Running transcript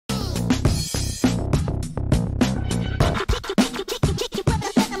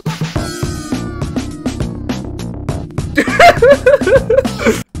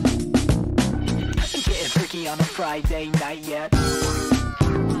Why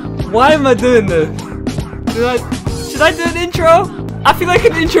am I doing this? Should I do an intro? I feel like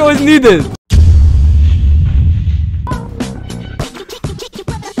an intro is needed.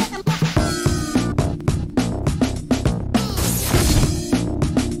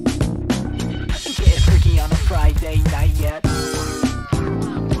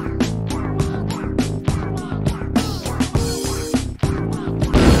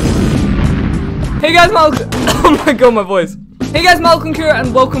 Hey guys, Malcolm. Oh my god, my voice. Hey guys, Malcolm here,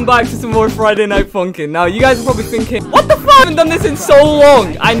 and welcome back to some more Friday Night Funkin'. Now, you guys are probably thinking, what the fuck? I haven't done this in so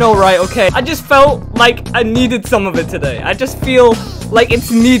long. I know, right? Okay. I just felt like I needed some of it today. I just feel like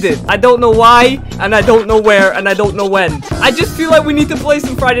it's needed. I don't know why, and I don't know where, and I don't know when. I just feel like we need to play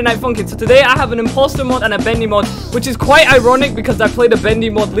some Friday Night Funkin'. So today I have an imposter mod and a bendy mod, which is quite ironic because I played a bendy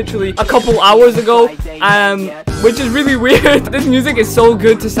mod literally a couple hours ago, which is really weird. This music is so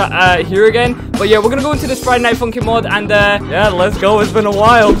good to hear again. But yeah, we're gonna go into this Friday Night Funkin' mod, and yeah, let's go. It's been a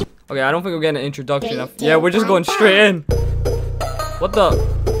while. Okay, I don't think we're getting an introduction. Yeah, we're just going straight in. What the?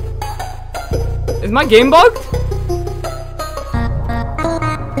 Is my game bugged?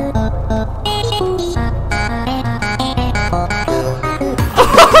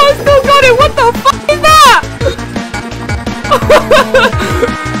 I still got it! What the fuck is that?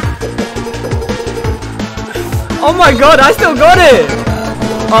 Oh my god, I still got it!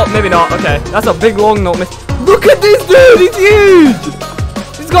 Oh, maybe not. Okay, that's a big long note. Look at this dude! He's huge!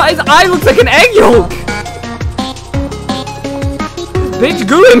 He's got his eye looks like an egg yolk! This bitch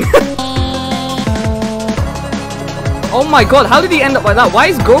going! Oh my god, how did he end up like that? Why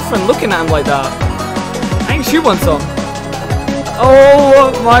is his girlfriend looking at him like that? I think she wants some.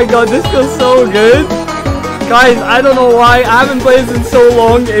 Oh my god, this feels so good. Guys, I don't know why. I haven't played this in so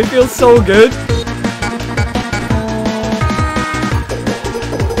long. It feels so good.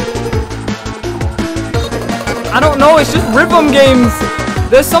 I don't know, it's just rhythm games.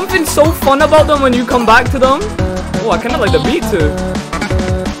 There's something so fun about them when you come back to them. Oh, I kind of like the beat too.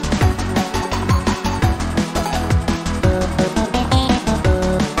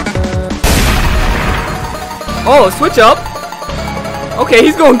 Oh, switch up. Okay,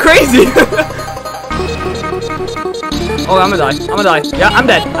 he's going crazy. Oh, I'm gonna die. I'm gonna die. Yeah, I'm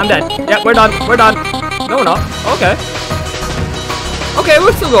dead. I'm dead. Yeah, we're done. We're done. No, we're not. Okay. Okay,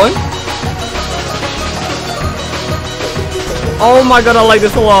 we're still going. Oh my god, I like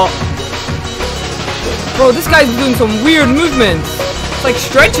this a lot. Bro, this guy's doing some weird movements. It's like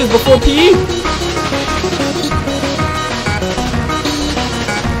stretches before PE.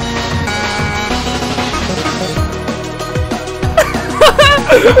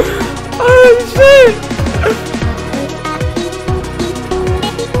 Oh shit!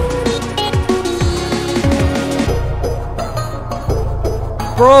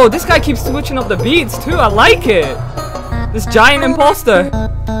 Bro, this guy keeps switching up the beats too. I like it. This giant imposter.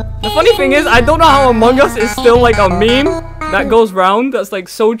 The funny thing is, I don't know how Among Us is still like a meme that goes round. That's like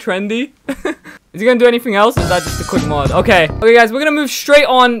so trendy. Is he gonna do anything else, or is that just a quick mod? Okay. Okay, guys, we're gonna move straight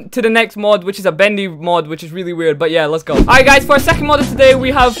on to the next mod, which is a bendy mod, which is really weird. But yeah, let's go. Alright, guys, for our second mod of today,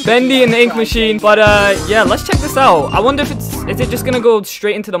 we have Bendy and the Ink Machine. But yeah, let's check this out. I wonder if is it just gonna go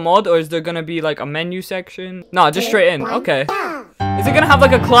straight into the mod, or is there gonna be like a menu section? No, just straight in. Okay. Is it gonna have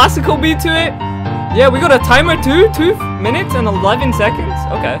like a classical beat to it? Yeah, we got a timer too. 2 minutes and 11 seconds.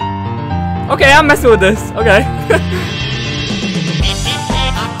 Okay. Okay, I'm messing with this. Okay.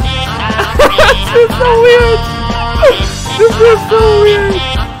 This is so weird. This is so weird.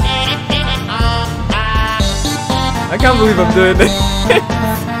 I can't believe I'm doing this.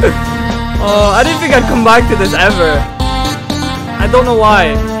 Oh, I didn't think I'd come back to this ever. I don't know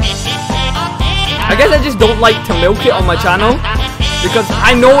why. I guess I just don't like to milk it on my channel, because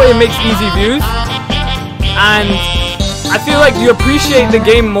I know it makes easy views, and I feel like you appreciate the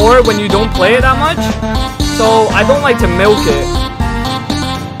game more when you don't play it that much. So I don't like to milk it.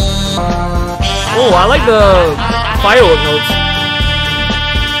 Oh, I like the firework notes.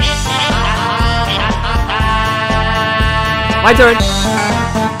 My turn.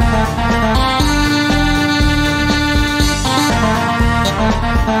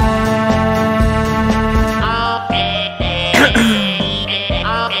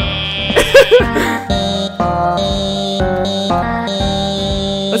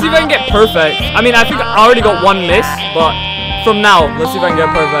 Let's see if I can get perfect. I mean, I think I already got 1 miss, but from now, let's see if I can get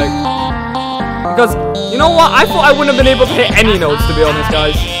perfect. Because, you know what? I thought I wouldn't have been able to hit any notes, to be honest,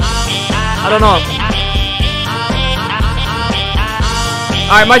 guys. I don't know.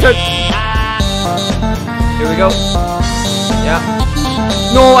 Alright, my turn. Here we go. Yeah.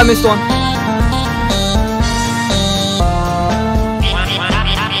 No, I missed one.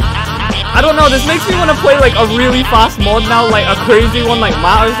 I don't know, this makes me want to play like a really fast mod now, like a crazy one like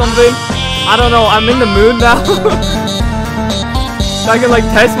Matt or something. I don't know, I'm in the mood now. So I can like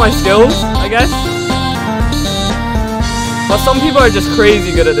test my skills, I guess. But some people are just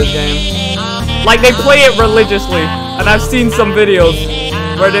crazy good at this game. Like they play it religiously. And I've seen some videos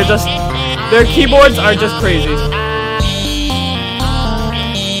where they're just, their keyboards are just crazy.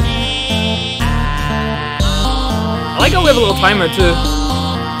 I like how we have a little timer too.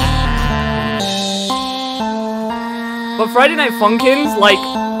 But Friday Night Funkins, like,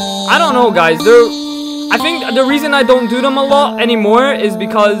 I don't know guys, I think the reason I don't do them a lot anymore is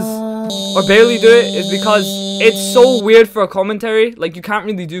because, or barely do it, is because it's so weird for a commentary. Like, you can't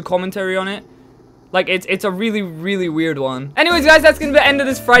really do commentary on it. Like, it's a really, really weird one. Anyways, guys, that's gonna be the end of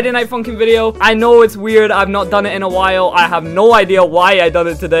this Friday Night Funkin' video. I know it's weird. I've not done it in a while. I have no idea why I done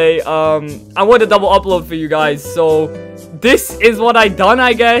it today. I want to double upload for you guys. So, this is what I done,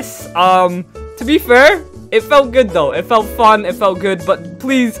 I guess. To be fair, it felt good, though. It felt fun. It felt good. But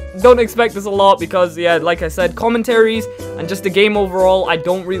please, don't expect this a lot because, yeah, like I said, commentaries and just the game overall, I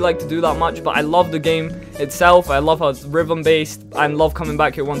don't really like to do that much. But I love the game itself. I love how it's rhythm based and love coming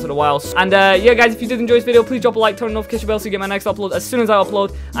back here once in a while. And yeah guys, if you did enjoy this video, please drop a like, turn on the notification bell so you get my next upload as soon as I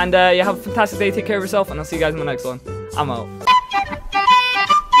upload. And yeah, have a fantastic day, take care of yourself, and I'll see you guys in the next one. I'm out.